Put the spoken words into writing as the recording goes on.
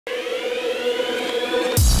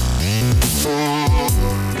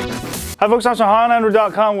Hi folks, I'm from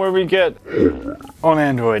HotOnAndroid.com where we get on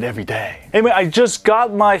Android every day. Anyway, I just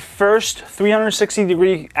got my first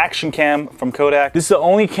 360-degree action cam from Kodak. This is the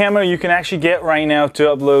only camera you can actually get right now to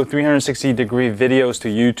upload 360-degree videos to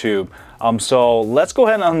YouTube. So let's go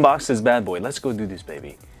ahead and unbox this bad boy. Let's go do this,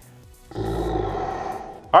 baby.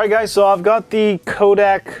 Alright guys, so I've got the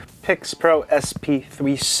Kodak Pro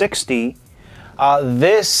SP360.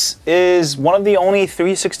 This is one of the only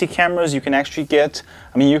 360 cameras you can actually get.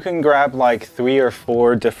 I mean, you can grab like 3 or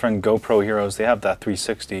 4 different GoPro Heroes. They have that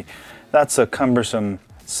 360. That's a cumbersome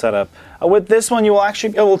setup. With this one, you will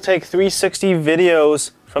actually be able to take 360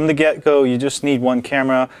 videos from the get-go. You just need one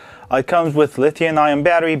camera. It comes with lithium-ion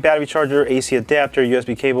battery, battery charger, AC adapter,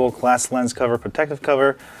 USB cable, glass lens cover, protective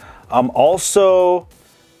cover. Also,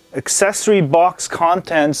 accessory box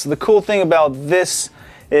contents. The cool thing about this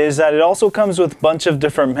is that it also comes with a bunch of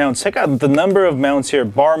different mounts. Check out the number of mounts here.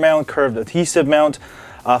 Bar mount, curved adhesive mount,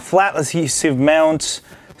 flat adhesive mount,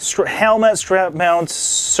 helmet strap mount,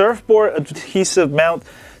 surfboard adhesive mount.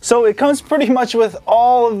 So it comes pretty much with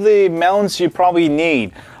all of the mounts you probably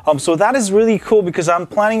need. So that is really cool because I'm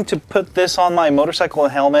planning to put this on my motorcycle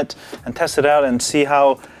helmet and test it out and see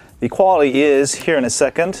how the quality is here in a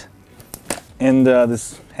second. And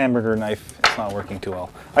this hamburger knife is not working too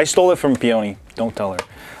well. I stole it from Peony, don't tell her.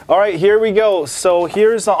 All right, here we go. So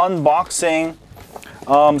here's the unboxing.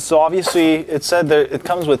 So obviously it said that it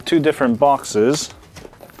comes with 2 different boxes.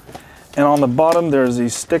 And on the bottom there's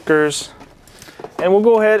these stickers. And we'll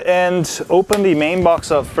go ahead and open the main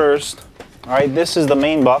box up first. All right, this is the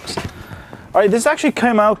main box. All right, this actually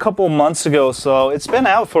came out a couple months ago, so it's been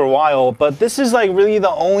out for a while, but this is like really the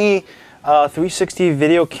only 360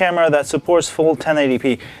 video camera that supports full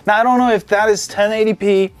 1080p. Now, I don't know if that is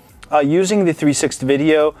 1080p using the 360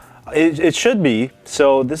 video. It should be,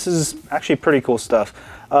 so this is actually pretty cool stuff.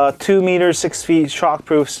 2 meters, 6 feet,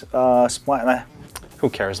 shockproof, splat. Who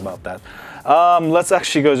cares about that? Let's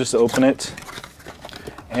actually go just open it,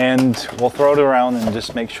 and we'll throw it around and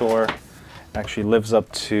just make sure it actually lives up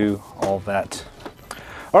to all that.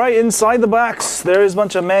 All right, inside the box, there is a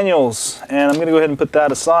bunch of manuals, and I'm gonna go ahead and put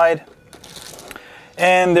that aside.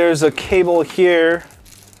 And there's a cable here,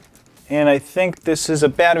 and I think this is a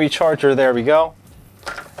battery charger. There we go.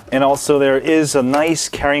 And also there is a nice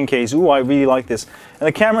carrying case. Ooh, I really like this. And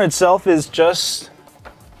the camera itself is just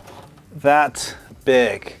that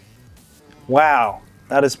big. Wow,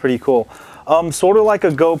 that is pretty cool. Sort of like a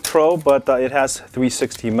GoPro, but it has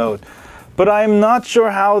 360 mode. But I'm not sure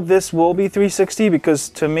how this will be 360 because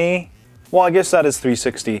to me, well, I guess that is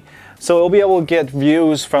 360. So it'll be able to get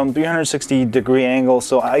views from 360-degree angles.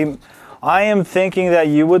 So I am thinking that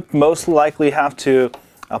you would most likely have to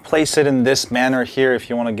place it in this manner here if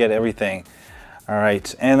you want to get everything. All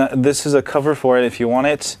right, and this is a cover for it if you want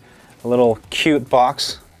it. A little cute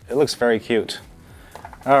box. It looks very cute.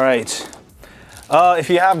 All right. If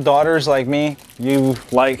you have daughters like me, you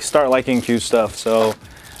start liking cute stuff. So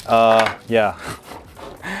yeah.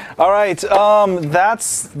 All right,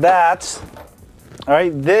 that's that. All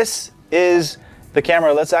right, this is the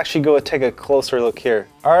camera. Let's actually go and take a closer look here.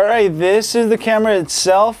 All right, this is the camera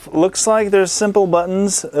itself. Looks like there's simple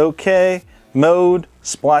buttons. Okay, mode,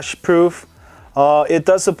 splash proof. It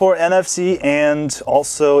does support NFC, and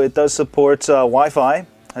also it does support Wi-Fi,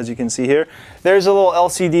 as you can see here. There's a little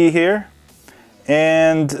LCD here,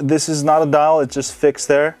 and this is not a dial, it's just fixed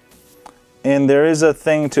there. And there is a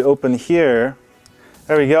thing to open here.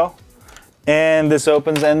 There we go. And this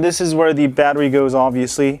opens, and this is where the battery goes,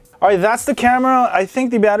 obviously. All right, that's the camera. I think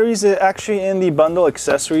the battery is actually in the bundle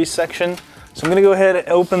accessories section. So I'm gonna go ahead and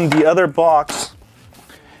open the other box.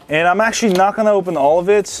 And I'm actually not gonna open all of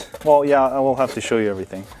it. Well, yeah, I will have to show you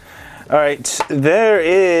everything. All right, there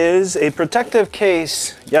is a protective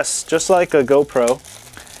case. Yes, just like a GoPro.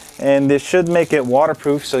 And this should make it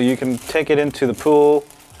waterproof so you can take it into the pool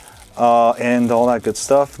and all that good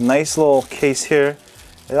stuff. Nice little case here.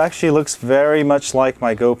 It actually looks very much like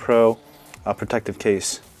my GoPro protective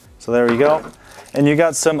case. So there we go. And you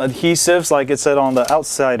got some adhesives, like it said on the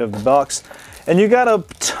outside of the box. And you got a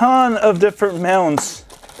ton of different mounts.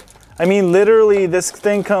 I mean, literally, this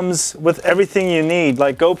thing comes with everything you need.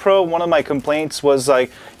 Like GoPro, one of my complaints was like,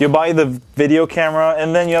 you buy the video camera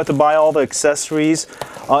and then you have to buy all the accessories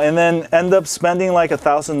and then end up spending like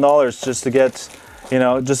 $1,000 just to get, you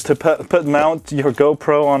know, just to mount your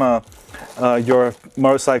GoPro on a your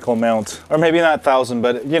motorcycle mount, or maybe not 1,000,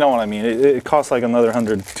 but you know what I mean. It costs like another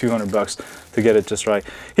 100, 200 bucks to get it just right.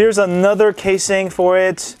 Here's another casing for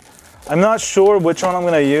it. I'm not sure which one I'm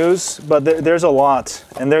going to use, but there's a lot,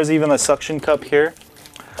 and there's even a suction cup here.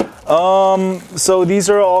 So these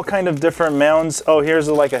are all kind of different mounts. Oh, here's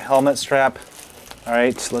like a helmet strap. All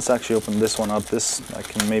right, let's actually open this one up. This, I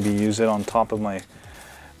can maybe use it on top of my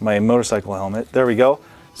motorcycle helmet. There we go.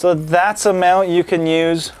 So that's a mount you can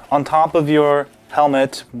use on top of your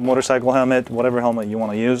helmet, motorcycle helmet, whatever helmet you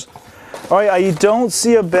want to use. All right, I don't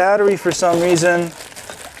see a battery for some reason.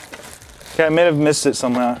 Okay, I may have missed it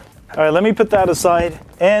somewhere. All right, let me put that aside.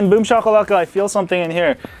 And boom shakalaka, I feel something in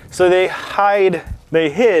here. So they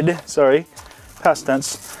hid, sorry, past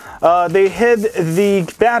tense. They hid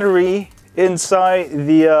the battery inside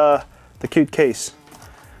the cute case.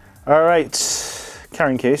 All right,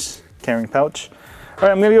 carrying case, carrying pouch. All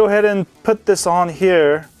right, I'm gonna go ahead and put this on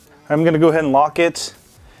here. I'm gonna go ahead and lock it.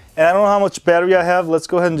 And I don't know how much battery I have. Let's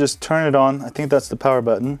go ahead and just turn it on. I think that's the power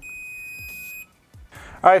button.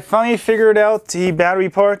 All right, finally figured out the battery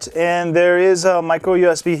part, and there is a micro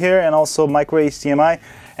USB here and also micro HDMI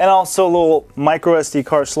and also a little micro SD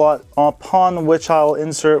card slot upon which I'll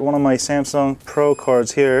insert one of my Samsung Pro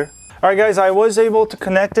cards here. All right guys, I was able to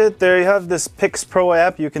connect it. There you have this Pix Pro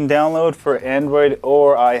app you can download for Android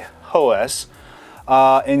or iOS.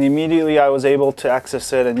 And immediately I was able to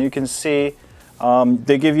access it, and you can see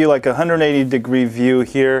they give you like a 180-degree view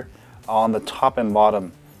here on the top and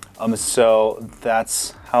bottom. So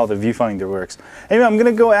that's how the viewfinder works. Anyway, I'm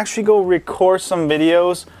gonna actually go record some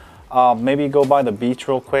videos. Maybe go by the beach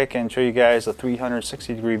real quick and show you guys a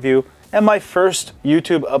 360-degree view and my first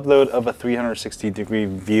YouTube upload of a 360-degree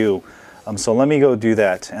view. So let me go do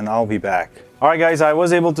that and I'll be back. All right guys, I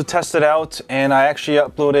was able to test it out and I actually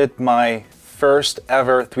uploaded my first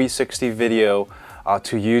ever 360 video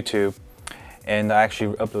to YouTube. And I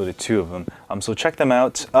actually uploaded 2 of them. So check them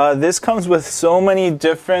out. This comes with so many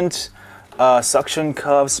different suction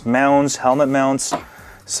cups, mounts, helmet mounts.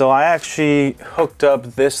 So I actually hooked up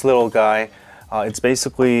this little guy. It's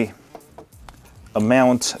basically a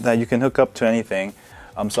mount that you can hook up to anything.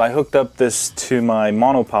 So I hooked up this to my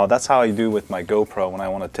monopod. That's how I do with my GoPro when I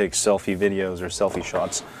want to take selfie videos or selfie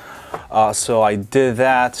shots. So I did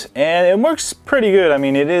that and it works pretty good. I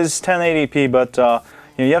mean, it is 1080p, but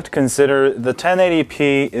you have to consider the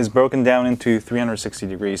 1080p is broken down into 360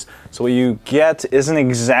 degrees. So what you get isn't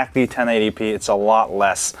exactly 1080p, it's a lot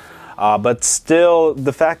less. But still,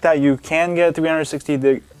 the fact that you can get 360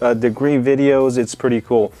 degree videos, it's pretty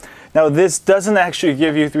cool. Now this doesn't actually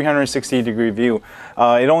give you 360 degree view.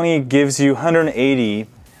 It only gives you 180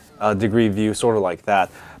 degree view, sort of like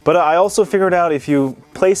that. But I also figured out if you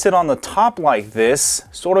place it on the top like this,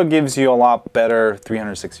 sort of gives you a lot better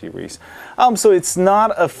 360 degrees. So it's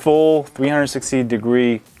not a full 360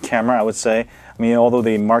 degree camera, I would say. I mean, although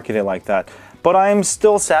they market it like that. But I'm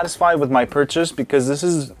still satisfied with my purchase because this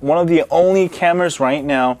is one of the only cameras right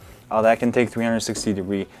now that can take 360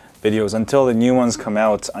 degree videos until the new ones come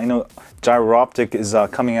out. I know Gyroptic is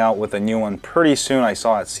coming out with a new one pretty soon. I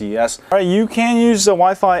saw at CES. All right, you can use the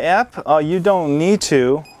Wi-Fi app. You don't need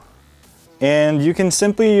to. And you can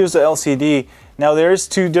simply use the LCD. Now there's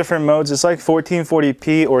 2 different modes. It's like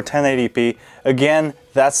 1440p or 1080p. Again,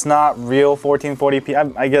 that's not real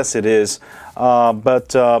 1440p. I guess it is. But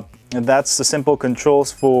that's the simple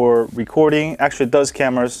controls for recording. Actually, it does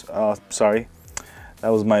cameras. Sorry, that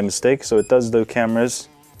was my mistake. So it does the cameras.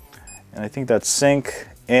 And I think that's sync.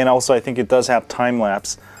 And also I think it does have time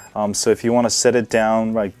lapse. So if you want to set it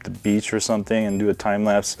down like the beach or something and do a time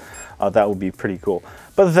lapse, that would be pretty cool.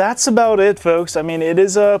 But that's about it, folks. I mean, it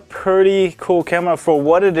is a pretty cool camera for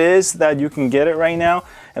what it is that you can get it right now,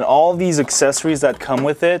 and all these accessories that come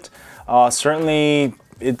with it. Certainly,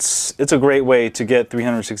 it's a great way to get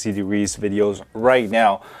 360 degrees videos right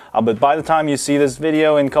now. But by the time you see this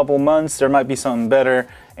video in a couple months, there might be something better.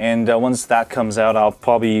 And once that comes out, I'll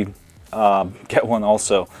probably get one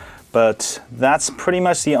also. But that's pretty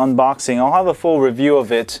much the unboxing. I'll have a full review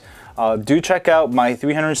of it. Do check out my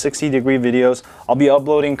 360 degree videos. I'll be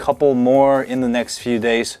uploading a couple more in the next few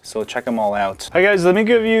days, so check them all out. Hi guys, let me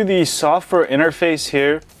give you the software interface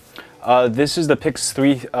here. This is the Pix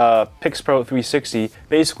Pro 360.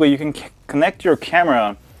 Basically, you can connect your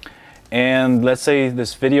camera, and let's say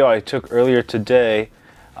this video I took earlier today,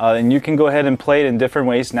 and you can go ahead and play it in different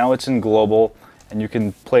ways. Now it's in global, and you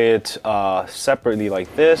can play it separately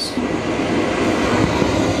like this.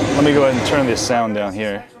 Let me go ahead and turn this sound down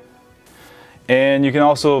here. And you can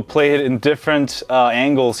also play it in different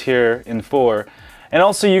angles here in 4. And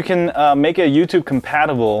also you can make it YouTube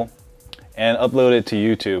compatible and upload it to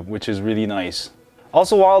YouTube, which is really nice.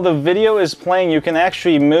 Also, while the video is playing, you can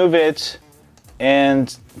actually move it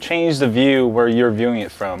and change the view where you're viewing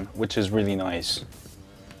it from, which is really nice.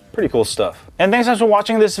 Pretty cool stuff. And thanks so much for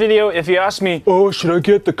watching this video. If you ask me, oh, should I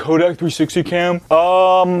get the Kodak 360 cam?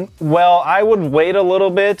 Well, I would wait a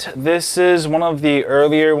little bit. This is one of the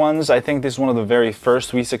earlier ones. I think this is one of the very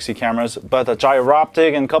first 360 cameras, but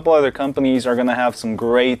Gyroptic and a couple other companies are gonna have some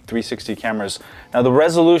great 360 cameras. Now the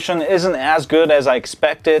resolution isn't as good as I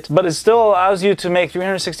expected, but it still allows you to make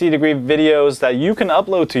 360-degree videos that you can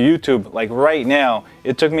upload to YouTube. Like right now,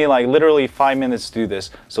 it took me like literally 5 minutes to do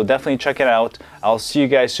this. So definitely check it out. I'll see you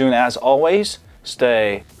guys soon. As always,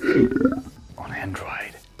 stay on Android.